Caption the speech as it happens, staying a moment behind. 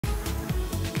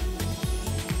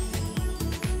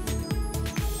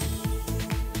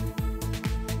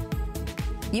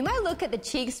You might look at the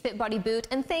Cheeks Fit Body boot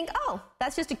and think, oh,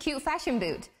 that's just a cute fashion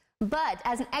boot. But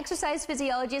as an exercise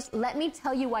physiologist, let me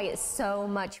tell you why it's so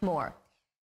much more.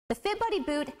 The Fit Body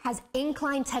boot has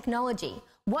incline technology.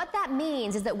 What that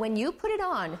means is that when you put it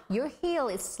on, your heel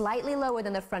is slightly lower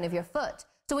than the front of your foot.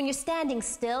 So when you're standing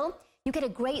still, you get a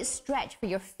great stretch for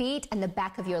your feet and the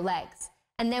back of your legs.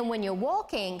 And then when you're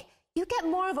walking, you get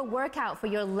more of a workout for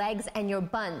your legs and your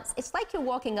buns. It's like you're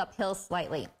walking uphill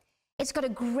slightly. It's got a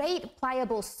great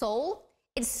pliable sole.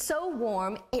 It's so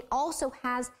warm. It also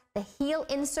has the heel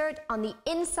insert on the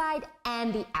inside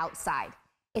and the outside.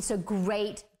 It's a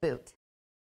great boot.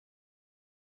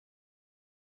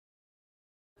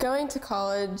 Going to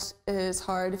college is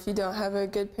hard if you don't have a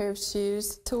good pair of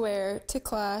shoes to wear to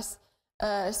class,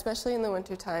 especially in the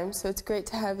wintertime. So it's great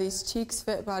to have these Cheeks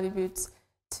Fit Body boots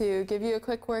to give you a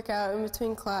quick workout in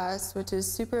between class, which is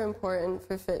super important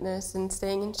for fitness and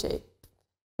staying in shape.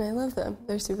 And I love them.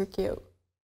 They're super cute.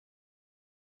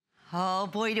 Oh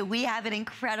boy, do we have an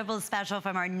incredible special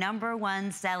from our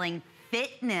 #1 selling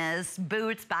fitness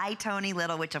boots by Tony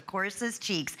Little, which of course is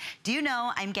Cheeks. Do you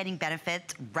know I'm getting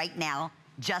benefits right now?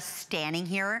 Just standing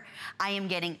here, I am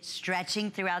getting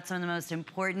stretching throughout some of the most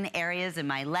important areas in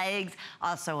my legs,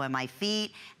 also in my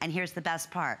feet. And here's the best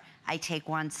part. I take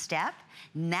one step.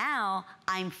 Now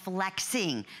I'm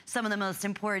flexing some of the most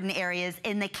important areas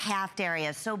in the calf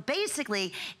area. So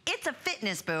basically, it's a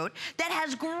fitness boot that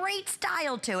has great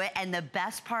style to it. And the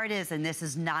best part is, and this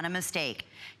is not a mistake,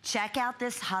 check out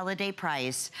this holiday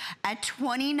price at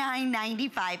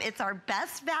 $29.95. It's our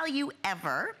best value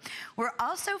ever. We're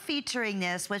also featuring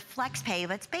this with FlexPay.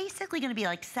 That's basically gonna be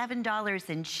like $7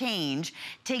 and change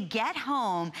to get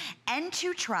home and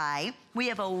to try. We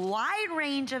have a wide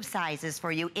range of sizes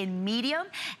for you in medium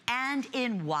and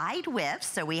in wide widths.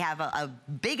 So we have a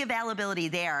big availability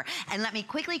there. And let me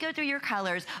quickly go through your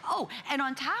colors. Oh, and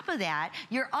on top of that,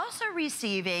 you're also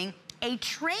receiving a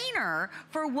trainer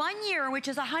for 1 year, which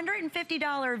is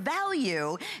 $150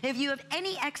 value. If you have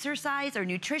any exercise or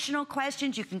nutritional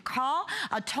questions, you can call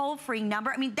a toll-free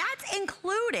number. I mean, that's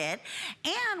included.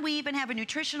 And we even have a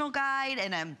nutritional guide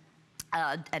and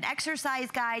an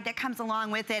exercise guide that comes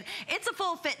along with it. It's a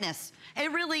full fitness.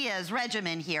 It really is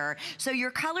regimen here. So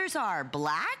your colors are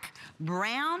black,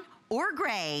 brown, or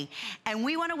gray, and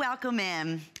we want to welcome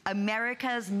in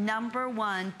America's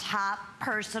 #1 top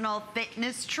personal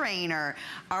fitness trainer,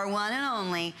 our one and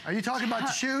only. Are you talking about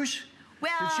the shoes?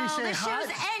 Well, did she say the hot?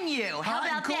 shoes and you. How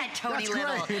about cool? that, Tony That's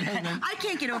Little? great. I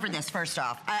can't get over this, first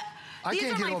off.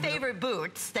 These are my favorite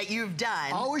boots that you've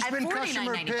done. Always been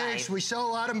customer picks. We sell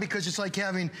a lot of them because it's like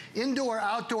having indoor,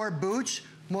 outdoor boots.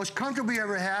 Most comfortable you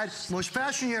ever had, most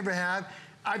fashion you ever have.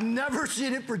 I've never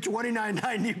seen it for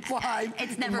 $29.95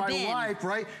 it's never in my been. life,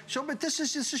 right? So, but this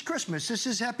is Christmas. This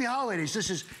is Happy Holidays. This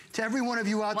is to every one of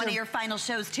you out there. One of your final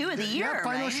shows, too, of the year, yeah,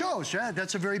 final shows. Yeah,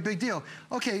 that's a very big deal.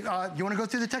 Okay, you want to go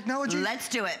through the technology? Let's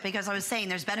do it, because I was saying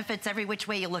there's benefits every which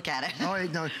way you look at it. All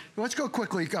right, now, let's go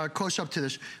quickly, close up to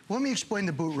this. Let me explain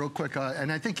the boot real quick,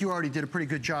 and I think you already did a pretty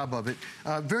good job of it.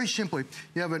 Very simply,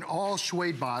 you have an all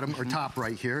suede bottom, or top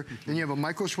right here. Then you have a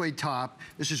micro suede top.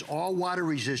 This is all water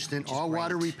resistant, all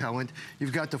water repellent.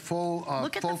 You've got the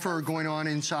faux fur going on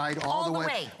inside, all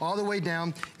the way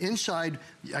down. Inside,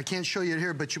 I can't show you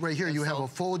here, but right here you have a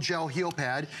full gel heel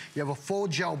pad. You have a full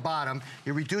gel bottom.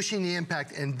 You're reducing the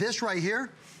impact, and this right here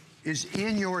is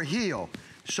in your heel.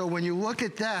 So when you look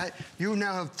at that, you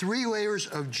now have 3 layers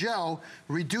of gel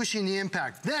reducing the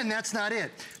impact. Then that's not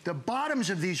it. The bottoms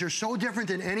of these are so different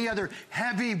than any other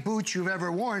heavy boots you've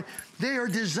ever worn. They are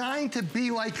designed to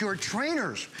be like your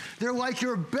trainers. They're like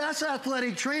your best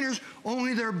athletic trainers,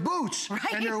 only they're boots. Right.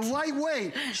 And they're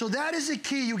lightweight. So that is the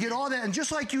key. You get all that. And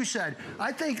just like you said,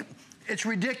 I think it's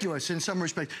ridiculous in some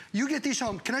respects. You get these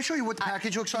home. Can I show you what the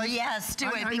package looks like? Yes, do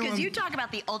it. Because you talk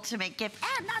about the ultimate gift.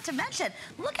 And not to mention,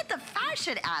 look at the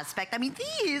fashion aspect. I mean,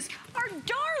 these are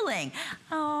darling.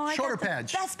 Oh, I shoulder got the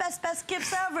pads. best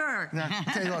gifts ever. Now,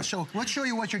 okay, so let's show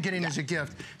you what you're getting as a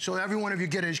gift. So every one of you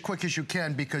get it as quick as you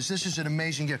can, because this is an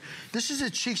amazing gift. This is a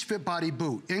Cheeks Fit Body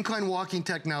boot. Incline walking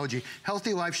technology.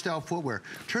 Healthy lifestyle footwear.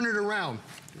 Turn it around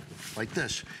like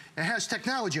this. It has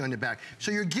technology on the back.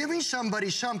 So you're giving somebody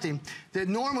something that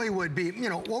normally would be, you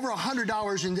know, over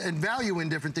 $100 in value in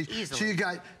different things. Easily. So you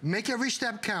got, make every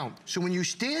step count. So when you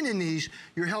stand in these,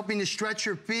 you're helping to stretch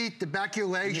your feet, the back of your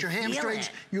legs, your hamstrings.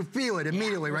 You feel it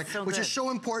immediately, right? So which is so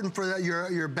important for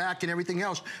your back and everything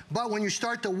else. But when you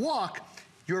start to walk,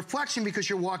 you're flexing because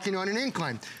you're walking on an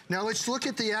incline. Now let's look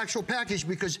at the actual package,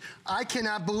 because I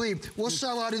cannot believe, we'll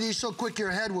sell out of these so quick your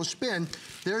head will spin.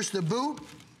 There's the boot.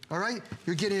 All right,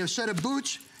 you're getting a set of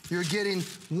boots, You're getting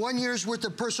 1 year's worth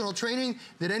of personal training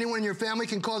that anyone in your family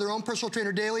can call their own personal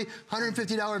trainer daily,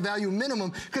 $150 value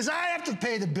minimum, because I have to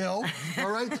pay the bill,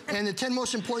 all right? And the 10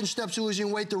 most important steps to losing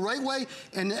weight the right way,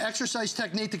 and the exercise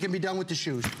technique that can be done with the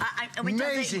shoes.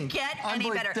 Amazing. Doesn't get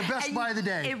any better. The best buy of the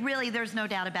day. It really, there's no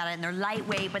doubt about it, and they're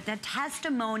lightweight, but the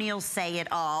testimonials say it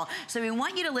all. So we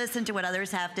want you to listen to what others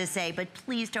have to say, but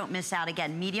please don't miss out.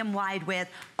 Again, medium, wide width,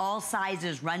 all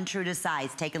sizes, run true to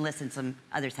size. Take a listen to some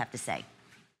others have to say.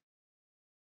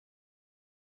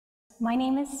 My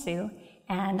name is Sue,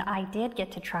 and I did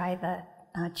get to try the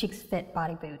Cheeks Fit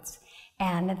body boots.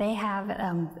 And they have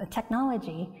a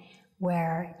technology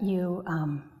where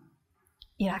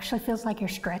it actually feels like you're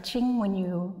stretching when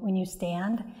you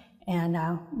stand and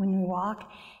when you walk,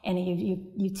 and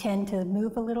you tend to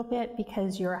move a little bit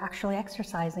because you're actually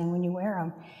exercising when you wear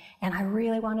them. And I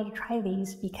really wanted to try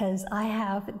these because I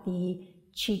have the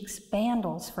Cheeks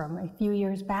bandals from a few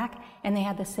years back, and they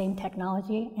had the same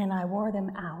technology, and I wore them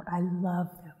out. I love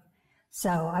them.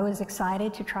 So I was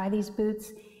excited to try these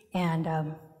boots, and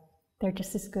they're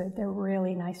just as good. They're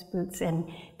really nice boots, and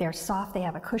they're soft. They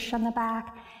have a cushion on the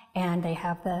back, and they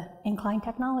have the incline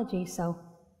technology, so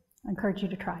I encourage you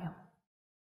to try them.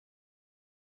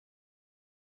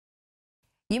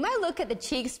 You might look at the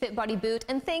Cheeks Fit Body boot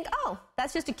and think, oh,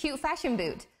 that's just a cute fashion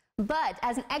boot. But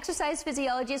as an exercise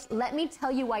physiologist, let me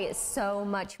tell you why it's so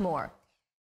much more.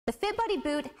 The Fit Body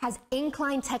boot has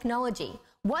incline technology.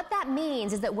 What that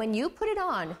means is that when you put it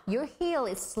on, your heel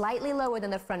is slightly lower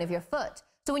than the front of your foot.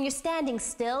 So when you're standing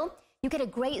still, you get a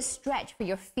great stretch for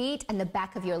your feet and the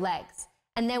back of your legs.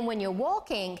 And then when you're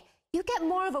walking, you get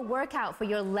more of a workout for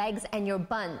your legs and your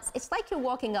buns. It's like you're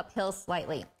walking uphill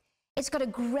slightly. It's got a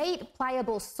great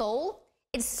pliable sole.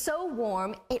 It's so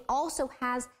warm. It also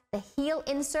has the heel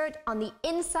insert on the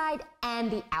inside and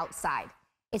the outside.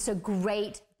 It's a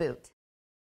great boot.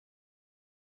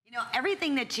 You know,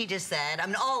 everything that she just said, I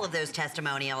mean, all of those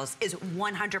testimonials is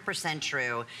 100%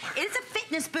 true. It is a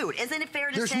fitness boot, isn't it fair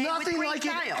to say? There's nothing like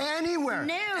it anywhere.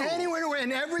 No. Anywhere.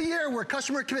 And every year we're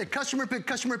customer pick, customer pick,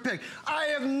 customer pick. I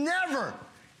have never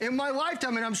in my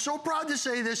lifetime, and I'm so proud to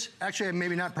say this, actually I'm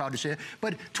maybe not proud to say it,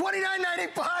 but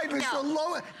 $29.95 is the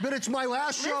lowest, but it's my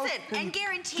last show. Listen, and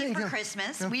guaranteed for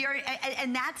Christmas. We are,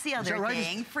 and that's the other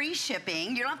thing, free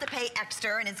shipping. You don't have to pay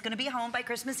extra, and it's going to be home by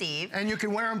Christmas Eve. And you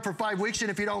can wear them for 5 weeks, and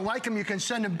if you don't like them, you can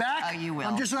send them back. Oh, you will.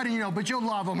 I'm just letting you know, but you'll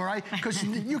love them, all right? Because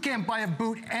you can't buy a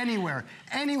boot anywhere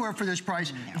for this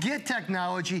price. No. Get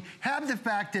technology, have the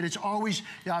fact that it's always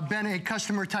been a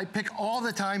customer type pick all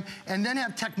the time, and then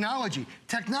have technology.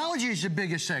 Technology is the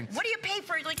biggest thing. What do you pay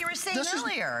for, like you were saying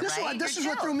earlier, This is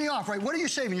what threw me off, right? What are you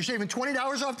saving? You're saving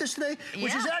 $20 off this today,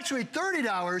 which is actually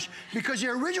 $30 because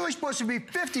they're originally supposed to be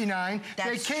 $59.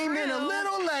 They came in a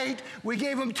little late. We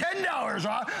gave them $10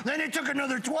 off. Then they took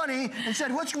another $20 and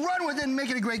said, let's run with it and make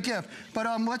it a great gift. But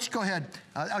let's go ahead.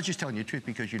 I was just telling you the truth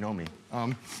because you know me.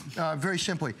 Very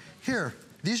simply, here.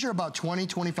 These are about $20,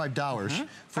 $25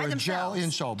 for a gel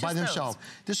insole by themselves.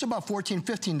 This is about $14,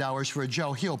 $15 for a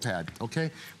gel heel pad, okay?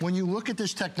 When you look at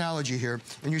this technology here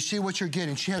and you see what you're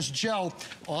getting, she has gel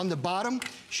on the bottom.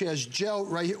 She has gel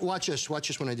right here. Watch this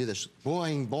when I do this.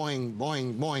 Boing, boing,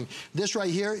 boing, boing. This right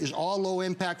here is all low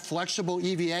impact, flexible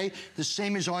EVA. The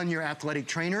same as on your athletic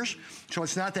trainers. So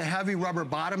it's not the heavy rubber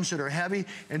bottoms that are heavy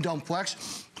and don't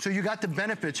flex. So you got the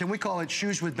benefits, and we call it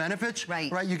shoes with benefits.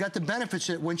 Right. You got the benefits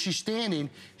that when she's standing,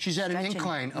 she's at an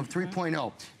incline of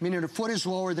 3.0, meaning her foot is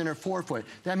lower than her forefoot.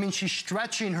 That means she's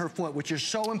stretching her foot, which is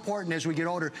so important as we get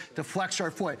older to flex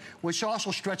our foot, which also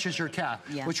stretches her calf,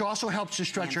 which also helps to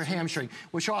stretch her hamstring,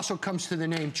 which also comes to the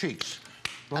name cheeks.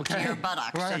 Okay. Up to your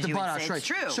buttocks, right, as the you buttocks, would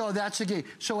say. It's true. So that's the key.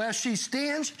 So as she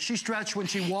stands, she stretches. When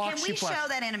she walks, she flexes. Can we show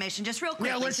that animation just real quick?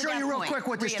 Yeah, let's show you real quick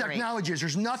what this technology is.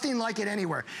 There's nothing like it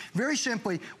anywhere. Very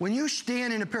simply, when you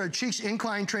stand in a pair of Cheeks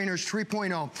Incline Trainers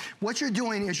 3.0, what you're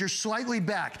doing is you're slightly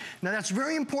back. Now that's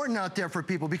very important out there for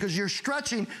people because you're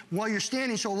stretching while you're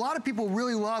standing. So a lot of people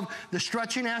really love the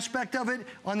stretching aspect of it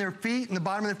on their feet and the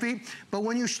bottom of their feet. But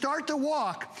when you start to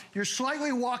walk, you're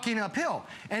slightly walking uphill.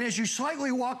 And as you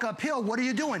slightly walk uphill, what are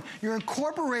you doing? You're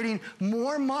incorporating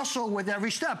more muscle with every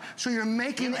step. So you're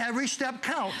making every step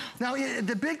count. Now,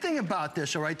 the big thing about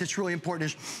this, all right, that's really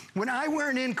important is when I wear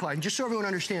an incline, just so everyone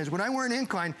understands, when I wear an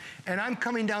incline and I'm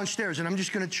coming downstairs, and I'm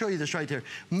just going to show you this right there.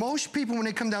 Most people, when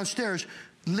they come downstairs,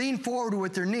 lean forward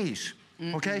with their knees.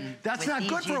 Okay? That's not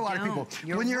good for a lot of people.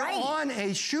 When you're on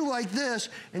a shoe like this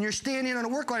and you're standing on a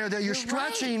work line there, you're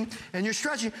stretching and you're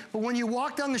stretching. But when you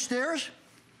walk down the stairs,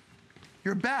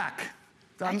 you're back.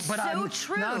 That's so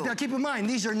true. Now keep in mind,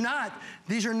 these are not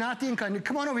the incline.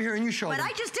 Come on over here and you show them. But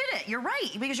I just did it. You're right,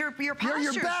 because your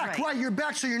posture's you're back, right. You're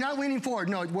back, so you're not leaning forward.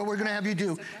 No, what we're gonna have you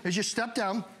do is just step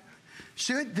down.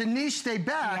 See, the knees stay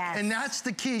back, and that's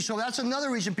the key. So that's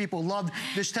another reason people love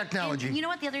this technology. And you know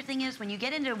what the other thing is? When you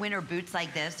get into winter boots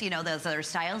like this, you know, those other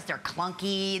styles, they're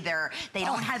clunky, they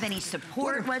don't have any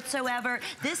support whatsoever.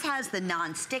 This has the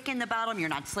non-stick in the bottom. You're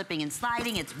not slipping and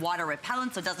sliding. It's water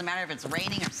repellent, so it doesn't matter if it's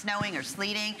raining or snowing or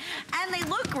sleeting. And they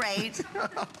look great.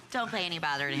 Don't pay any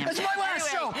bother to him. It's my last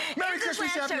show. Merry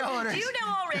Christmas, Happy Holidays. You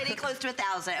know already close to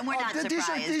 1,000, and we're not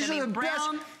surprised. These are the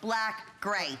brown, black,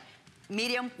 gray.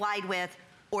 Medium, wide width,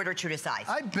 order true to size.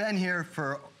 I've been here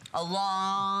for a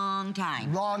long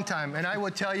time. Long time, and I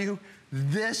will tell you,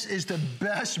 this is the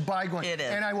best buy going. It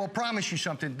is. And I will promise you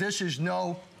something, this is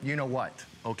no you know what,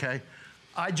 okay?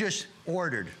 I just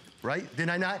ordered, right? Did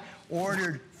I not?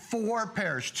 Ordered 4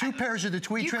 pairs, 2 pairs of the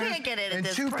tweed trainers. You can't get it at and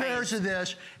this 2 price. pairs of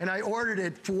this, and I ordered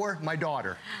it for my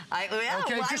daughter.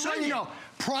 Okay, just so you know.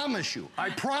 Promise you, I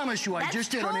promise you, I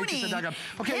just did on HSN.com.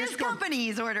 Okay, his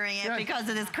company's ordering it because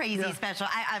of this crazy special.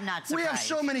 I'm not surprised. We have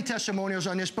so many testimonials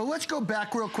on this, but let's go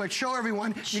back real quick. Show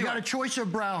everyone. You got a choice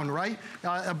of brown, right?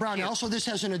 Brown. Also, this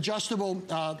has an adjustable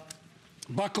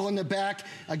buckle in the back.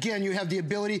 Again, you have the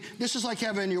ability. This is like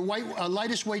having your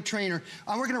lightest weight trainer.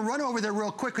 We're going to run over there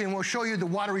real quickly, and we'll show you the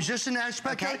water resistant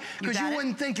aspect, because you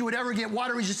wouldn't think you would ever get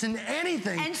water resistant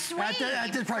anything and suede,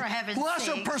 at this price. Plus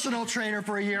a personal trainer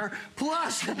for a year,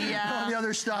 plus all the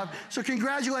other stuff. So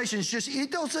congratulations. Just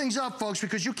eat those things up, folks,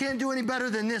 because you can't do any better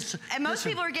than this. And most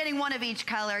people are getting one of each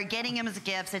color, getting them as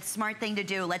gifts. It's a smart thing to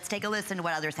do. Let's take a listen to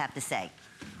what others have to say.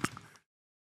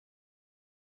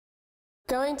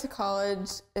 Going to college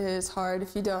is hard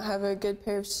if you don't have a good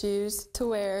pair of shoes to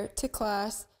wear to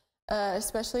class,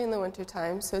 especially in the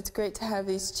wintertime. So it's great to have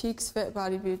these Cheeks Fit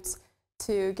body boots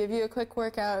to give you a quick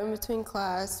workout in between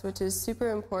class, which is super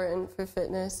important for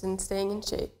fitness and staying in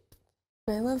shape.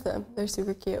 And I love them. They're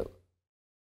super cute.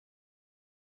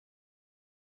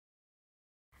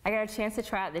 I got a chance to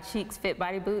try out the Cheeks Fit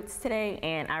body boots today,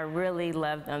 and I really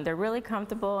love them. They're really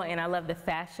comfortable, and I love the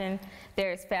fashion.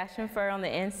 There's fashion fur on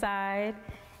the inside,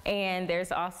 and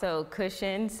there's also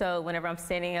cushion, so whenever I'm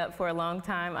standing up for a long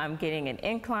time, I'm getting an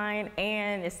incline,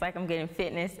 and it's like I'm getting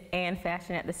fitness and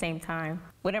fashion at the same time.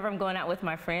 Whenever I'm going out with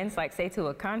my friends, like say to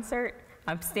a concert,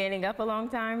 I'm standing up a long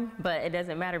time, but it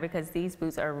doesn't matter because these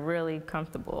boots are really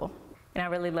comfortable, and I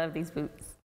really love these boots.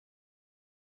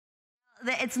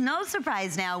 It's no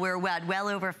surprise now we're well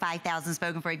over 5,000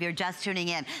 spoken for. If you're just tuning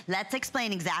in, let's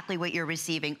explain exactly what you're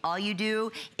receiving. All you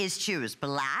do is choose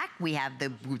black, we have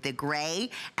the gray,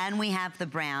 and we have the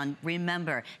brown.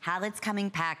 Remember how it's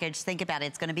coming packaged. Think about it.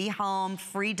 It's going to be home,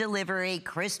 free delivery,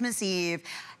 Christmas Eve.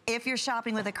 If you're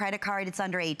shopping with a credit card, it's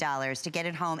under $8 to get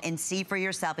it home and see for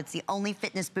yourself. It's the only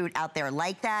fitness boot out there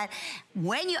like that.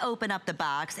 When you open up the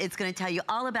box, it's going to tell you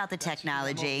all about the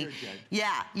technology.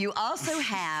 Yeah, you also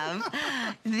have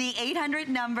the 800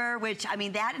 number, which, I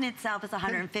mean, that in itself is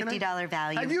 $150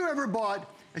 value. Have you ever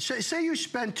bought, say you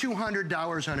spend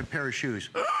 $200 on a pair of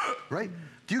shoes, right?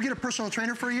 Do you get a personal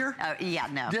trainer for a year? Yeah,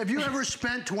 no. Have you ever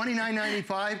spent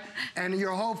 $29.95 and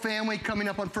your whole family coming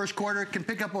up on first quarter can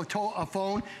pick up a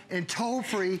phone and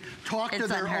toll-free talk to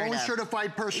their own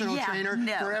certified personal trainer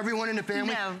for everyone in the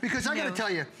family? Because I got to tell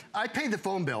you, I paid the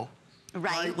phone bill.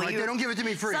 Right. Well, they don't give it to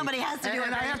me free. Somebody has to do it.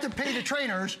 And I have to pay the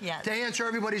trainers to answer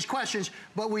everybody's questions.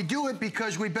 But we do it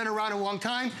because we've been around a long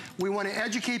time. We want to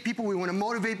educate people. We want to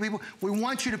motivate people. We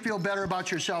want you to feel better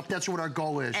about yourself. That's what our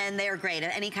goal is. And they're great.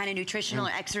 Any kind of nutritional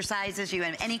exercises, you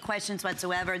have any questions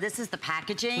whatsoever, this is the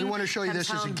packaging. We want to show you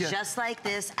this as a gift. Just like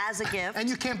this, as a gift. And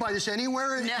you can't buy this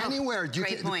anywhere. Anywhere.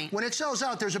 Great point. When it sells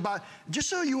out, there's about, just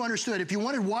so you understood, if you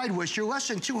wanted wide width, you're less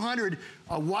than 200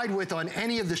 wide width on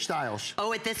any of the styles.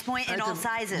 Oh, at this point, in all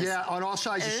sizes? Yeah, on all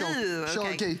sizes. Ooh,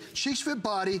 okay, Cheeks Fit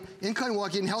body, incline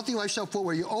walking, healthy lifestyle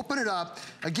footwear. You open it up.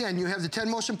 Again, you have the 10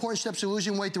 most important steps to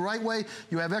losing weight the right way.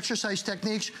 You have exercise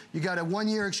techniques. You got a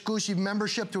 1-year exclusive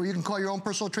membership to where you can call your own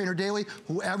personal trainer daily,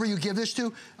 whoever you give this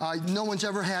to. No one's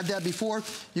ever had that before.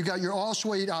 You got your all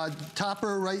suede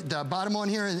topper, right, the bottom on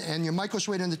here, and your micro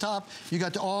suede on the top. You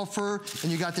got the all fur,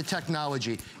 and you got the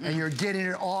technology. And you're getting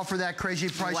it all for that crazy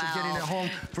price of getting it home. them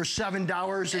for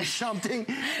 $7 and something.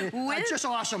 It's just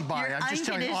awesome buy. I'm just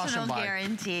telling you, awesome buy.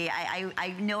 Guarantee.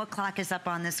 I know a clock is up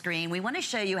on the screen. We want to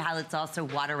show you how it's also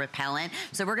water repellent.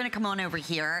 So we're going to come on over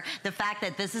here. The fact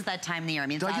that this is that time of the year. I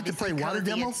mean, do I get to play water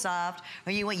demo? It's soft.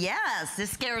 Or you? Yes. This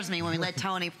scares me when we let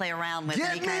Tony play around with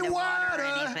any kind of water or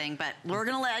anything. But we're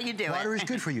going to let you do it. Water is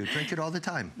good for you. Drink it all the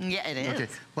time. Yeah, it is. Okay.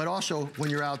 But also when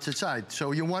you're outside.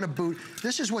 So you want a boot.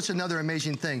 This is what's another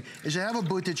amazing thing is to have a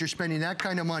boot that you're spending that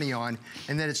kind of money on,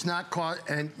 and that it's not caught.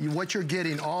 And what you're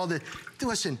getting, all the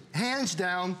listen, hands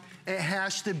down, it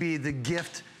has to be the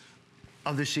gift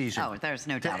of the season. Oh, there's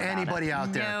no doubt about it. Anybody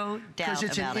out there. No doubt about it.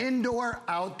 Because it's an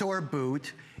indoor-outdoor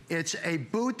boot. It's a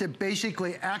boot that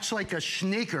basically acts like a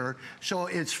sneaker, so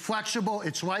it's flexible,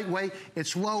 it's lightweight,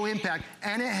 it's low impact,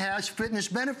 and it has fitness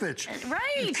benefits.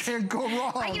 Right. You can't go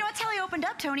wrong. You know what, till I opened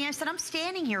up, Tony, I said, I'm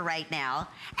standing here right now,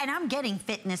 and I'm getting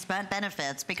fitness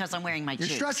benefits because I'm wearing my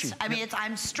cheeks. You're stretching. I mean,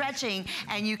 I'm stretching,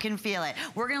 and you can feel it.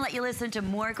 We're going to let you listen to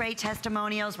more great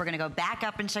testimonials. We're going to go back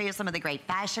up and show you some of the great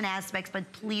fashion aspects, but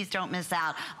please don't miss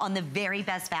out on the very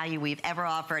best value we've ever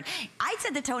offered. I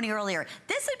said to Tony earlier,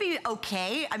 this would be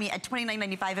okay. I mean, at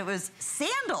 $29.95, it was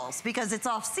sandals because it's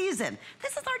off season.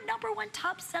 This is our #1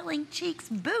 top selling Cheeks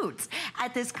boots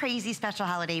at this crazy special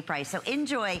holiday price. So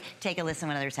enjoy, take a listen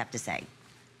what others have to say.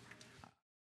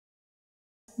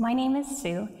 My name is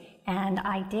Sue, and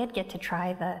I did get to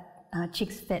try the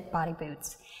Cheeks Fit body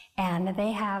boots. And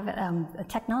they have a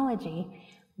technology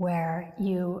where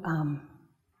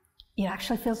it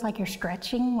actually feels like you're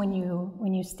stretching when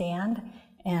you stand.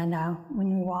 And when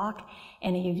you walk,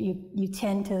 and you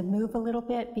tend to move a little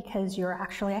bit because you're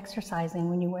actually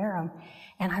exercising when you wear them.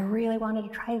 And I really wanted to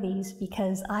try these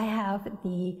because I have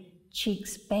the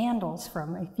Cheeks bandals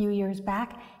from a few years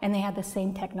back, and they had the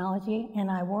same technology, and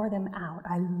I wore them out.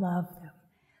 I love them.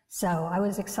 So I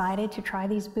was excited to try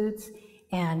these boots,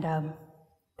 and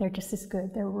they're just as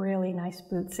good. They're really nice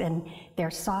boots, and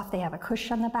they're soft. They have a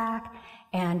cushion on the back,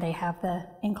 and they have the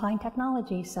incline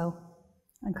technology. So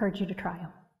I encourage you to try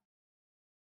them.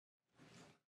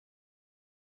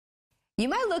 You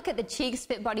might look at the Cheeks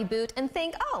Fit Body boot and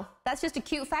think, oh, that's just a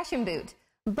cute fashion boot.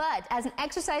 But as an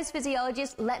exercise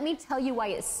physiologist, let me tell you why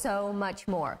it's so much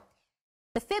more.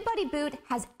 The Fit Body boot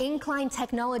has incline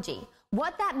technology.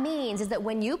 What that means is that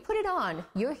when you put it on,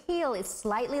 your heel is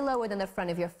slightly lower than the front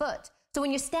of your foot. So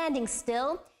when you're standing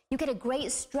still, you get a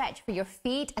great stretch for your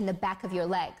feet and the back of your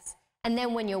legs. And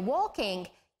then when you're walking,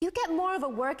 you get more of a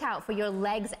workout for your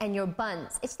legs and your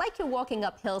buns. It's like you're walking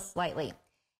uphill slightly.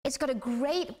 It's got a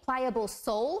great pliable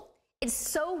sole. It's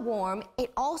so warm.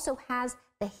 It also has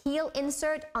the heel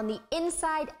insert on the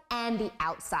inside and the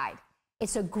outside.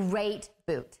 It's a great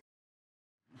boot.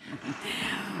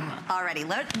 Alrighty,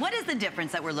 what is the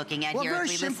difference that we're looking at here as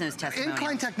we listen to this testimony?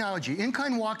 Incline technology,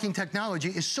 incline walking technology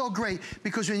is so great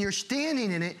because when you're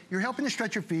standing in it, you're helping to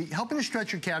stretch your feet, helping to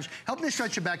stretch your calves, helping to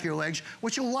stretch the back of your legs,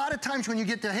 which a lot of times when you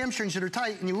get the hamstrings that are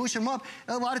tight and you loosen them up,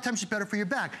 a lot of times it's better for your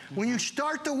back. When you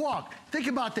start to walk, think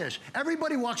about this.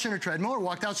 Everybody walks on a treadmill or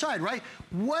walked outside, right?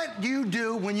 What do you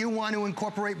do when you want to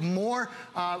incorporate more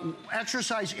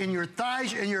exercise in your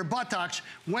thighs and your buttocks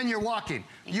when you're walking?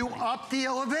 You up the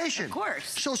elevation. Of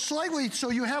course. So slightly, so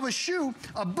you have a shoe,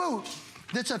 a boot,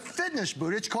 that's a fitness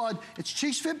boot. It's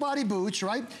Cheeks Fit Body boots,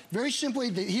 right? Very simply,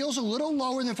 the heel's a little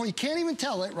lower than, you can't even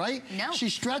tell it, right? No.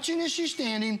 She's stretching as she's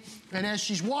standing, and as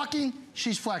she's walking,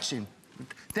 she's flexing.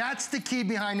 That's the key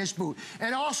behind this boot.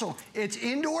 And also, it's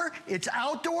indoor, it's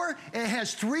outdoor, it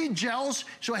has 3 gels,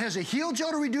 so it has a heel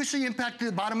gel to reduce the impact to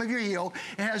the bottom of your heel,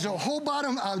 it has a whole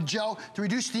bottom gel to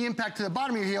reduce the impact to the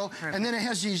bottom of your heel, perfect. And then it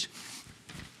has these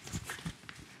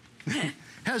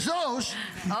has those.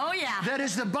 Oh, yeah. That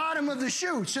is the bottom of the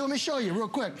shoe. So let me show you real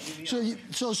quick.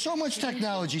 So much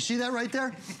technology. See that right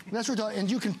there? That's what, and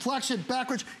you can flex it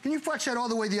backwards. Can you flex that all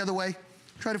the way the other way?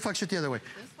 Try to flex it the other way.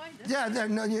 This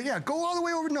way? Yeah, go all the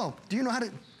way over. No. Do you know how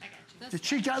to?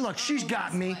 Look, she's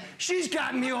got me. She's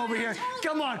got me over here.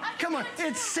 Come on.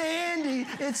 It's Sandy.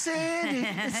 It's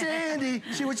Sandy.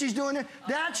 See what she's doing there?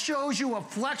 That shows you a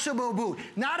flexible boot.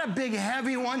 Not a big,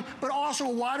 heavy one, but also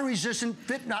a water-resistant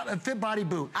fit body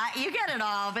boot. You get it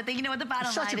all, but you know what the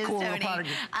bottom line is, Tony? Product.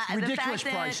 Ridiculous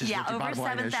prices. Yeah, over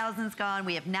 7,000's gone.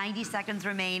 We have 90 seconds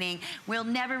remaining. We'll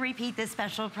never repeat this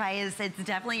special price. It's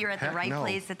definitely you're at the right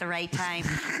place at the right time.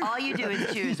 All you do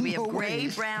is choose. We have gray,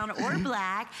 brown, or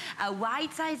black.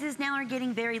 Wide sizes now are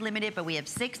getting very limited, but we have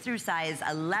 6 through size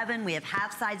 11. We have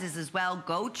half sizes as well.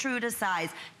 Go true to size.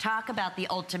 Talk about the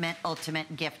ultimate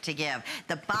gift to give.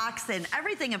 The box and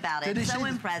everything about it. So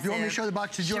impressive. Do you want me to show the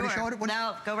box? Did you already show it?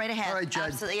 No, go right ahead. All right, Jed.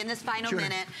 Absolutely. In this final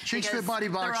minute. Cheeks Fit Body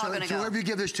Box. So whoever you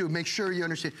give this to, make sure you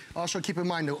understand. Also, keep in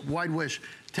mind the wide wish.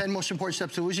 10 most important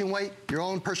steps to losing weight. Your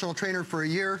own personal trainer for a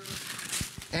year.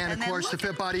 And of course, the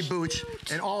Fit Body boots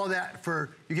and all of that for,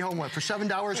 you get home what, for $7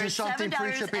 or something,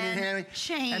 free shipping and handling.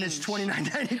 Change. And it's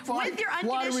 $29.95. With your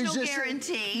unconditional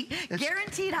guarantee,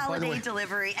 guaranteed holiday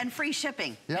delivery, and free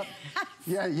shipping. Yep.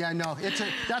 Yeah, no.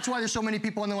 That's why there's so many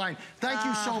people on the line. Thank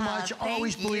you so much.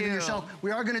 Always believe in yourself.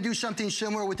 We are going to do something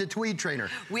similar with the tweed trainer.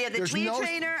 We have the tweed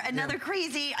trainer, another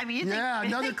crazy, I mean, you think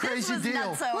another crazy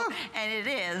deal. And it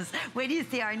is. Wait till you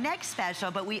see our next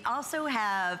special, but we also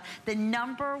have the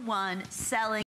 #1 selling